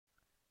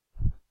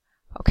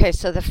Okay,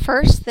 so the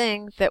first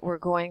thing that we're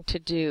going to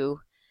do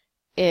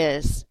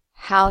is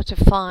how to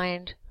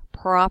find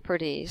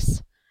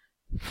properties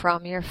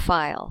from your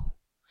file.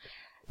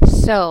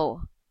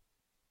 So,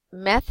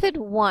 method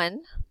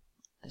 1,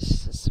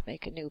 let's just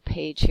make a new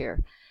page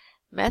here.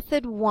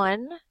 Method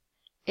 1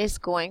 is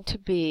going to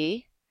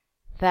be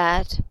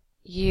that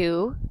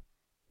you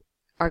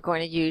are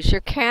going to use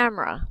your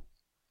camera.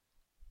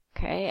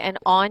 Okay, and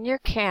on your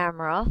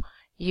camera,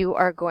 you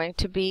are going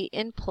to be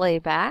in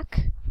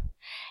playback,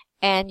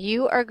 and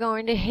you are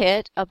going to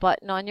hit a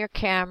button on your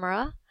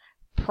camera,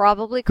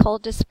 probably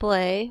called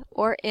display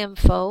or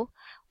info,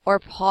 or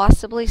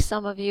possibly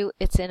some of you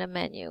it's in a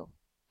menu.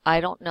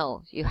 I don't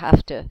know. You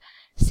have to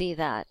see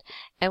that.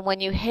 And when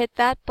you hit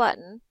that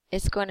button,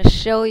 it's going to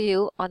show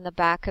you on the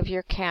back of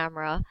your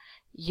camera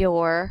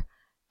your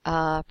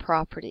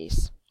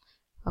properties.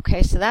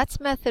 Okay, so that's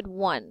method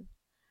 1.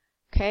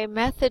 Okay,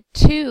 method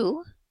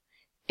 2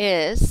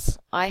 is,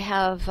 I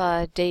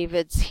have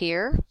David's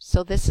here.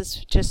 So this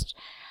is just,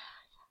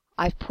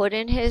 I've put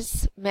in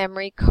his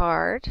memory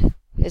card,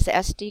 his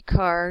SD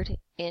card,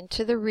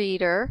 into the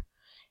reader.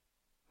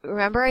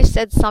 Remember I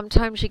said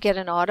sometimes you get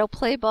an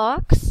autoplay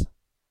box?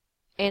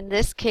 In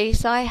this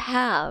case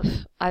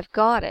I've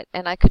got it,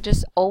 and I could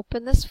just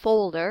open this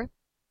folder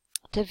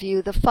to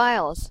view the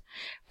files.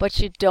 But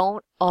you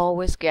don't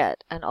always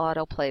get an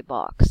autoplay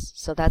box.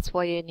 So that's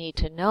why you need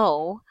to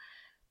know,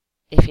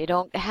 if you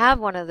don't have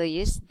one of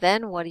these,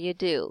 then what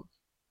do?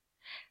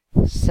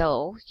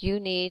 So you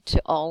need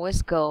to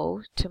always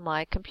go to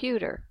My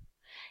Computer.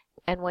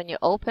 And when you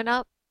open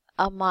up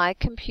a My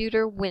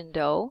Computer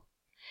window,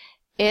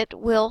 it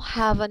will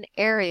have an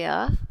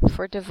area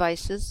for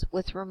devices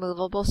with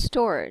removable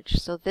storage.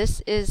 So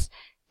this is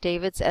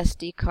David's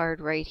SD card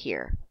right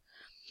here.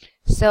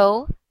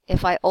 So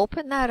if I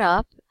open that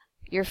up,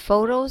 your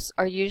photos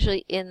are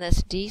usually in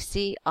this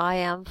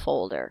DCIM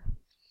folder.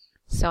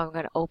 So I'm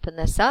going to open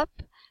this up.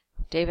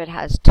 David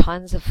has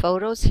tons of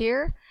photos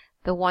here.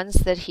 The ones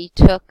that he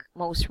took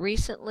most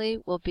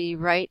recently will be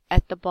right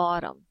at the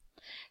bottom.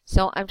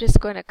 So I'm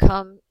just going to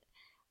come,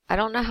 I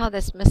don't know how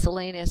this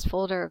miscellaneous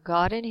folder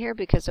got in here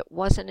because it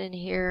wasn't in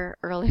here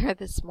earlier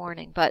this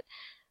morning, but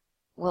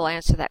we'll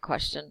answer that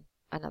question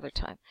another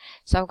time.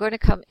 So I'm going to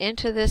come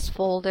into this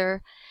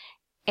folder,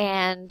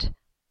 and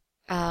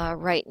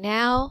right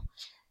now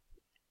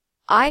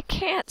I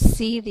can't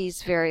see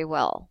these very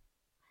well.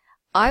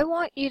 I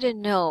want you to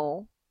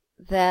know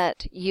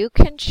that you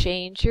can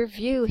change your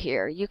view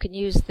here. You can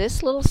use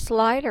this little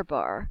slider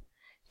bar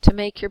to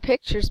make your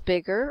pictures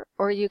bigger,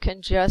 or you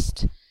can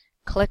just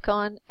click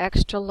on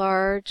extra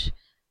large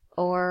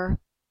or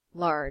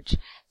large.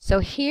 So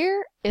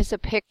here is a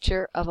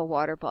picture of a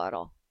water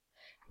bottle.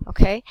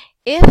 Okay,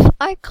 if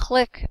I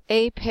click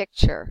a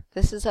picture,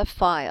 this is a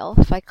file,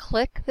 if I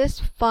click this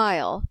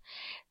file,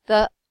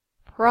 the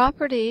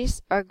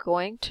properties are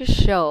going to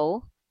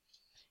show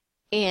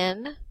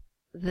in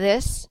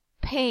this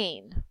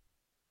pane.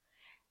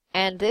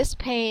 And this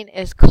pane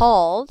is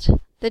called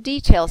the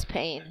details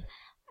pane.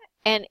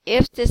 And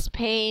if this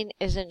pane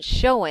isn't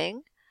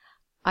showing,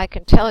 I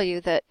can tell you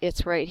that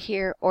it's right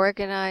here,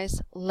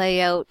 organize,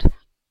 layout,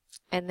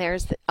 and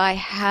I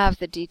have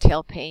the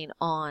detail pane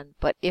on.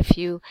 But if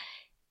you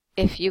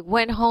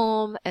went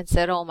home and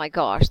said, oh my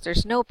gosh,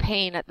 there's no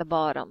pane at the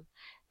bottom,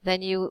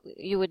 then you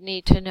would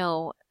need to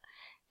know,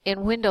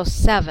 in Windows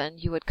 7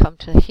 you would come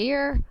to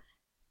here,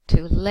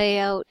 to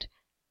layout,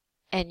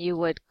 and you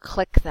would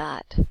click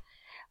that.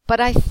 But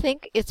I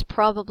think it's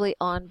probably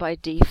on by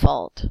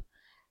default.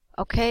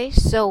 Okay,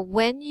 so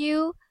when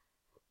you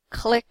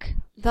click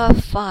the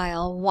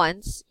file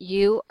once,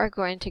 you are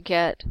going to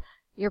get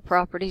your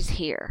properties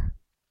here.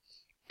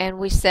 And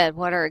we said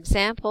what are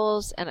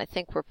examples, and I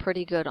think we're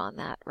pretty good on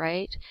that,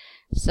 right?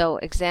 So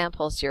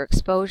examples, your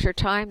exposure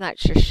time,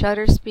 that's your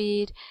shutter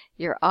speed,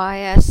 your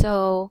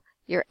ISO,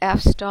 your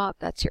f-stop,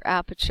 that's your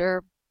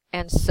aperture,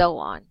 and so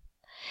on.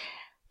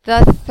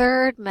 The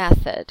third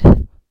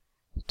method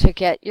to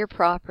get your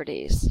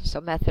properties, so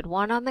method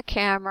 1 on the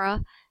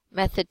camera,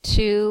 method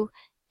 2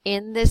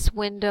 in this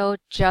window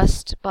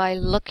just by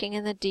looking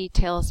in the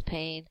details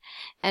pane,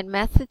 and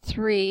method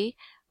 3,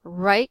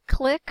 right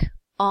click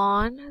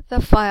on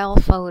the file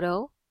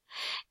photo,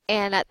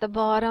 and at the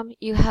bottom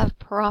you have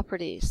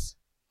properties.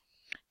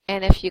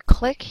 And if you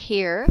click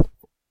here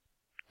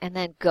and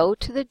then go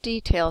to the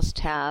details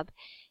tab,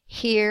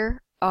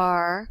 here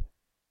are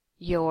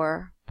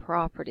your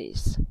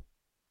properties.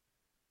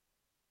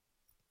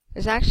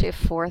 There's actually a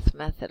fourth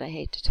method, I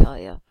hate to tell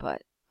you,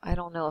 but I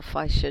don't know if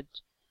I should.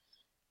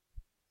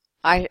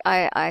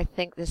 I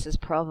think this is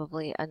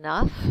probably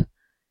enough.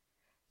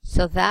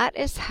 So that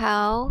is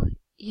how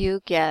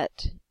you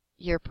get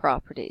your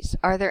properties.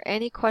 Are there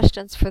any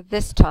questions for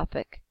this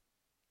topic?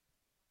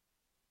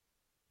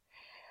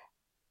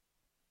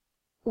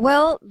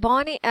 Well,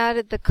 Bonnie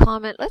added the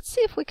comment. Let's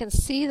see if we can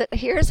see that.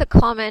 Here's a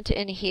comment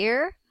in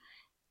here,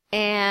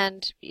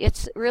 and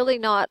it's really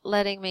not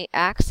letting me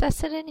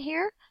access it in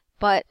here.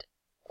 But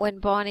when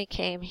Bonnie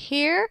came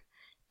here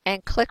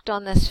and clicked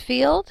on this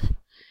field,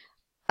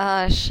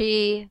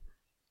 she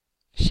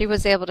she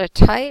was able to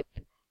type,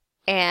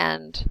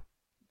 and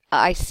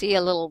I see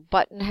a little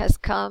button has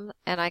come,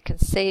 and I can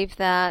save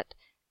that,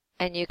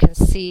 and you can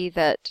see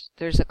that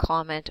there's a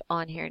comment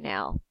on here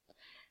now.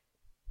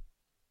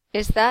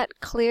 Is that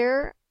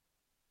clear?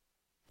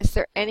 Is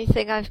there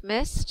anything I've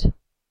missed?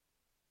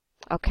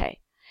 Okay.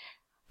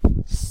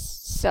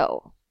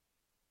 So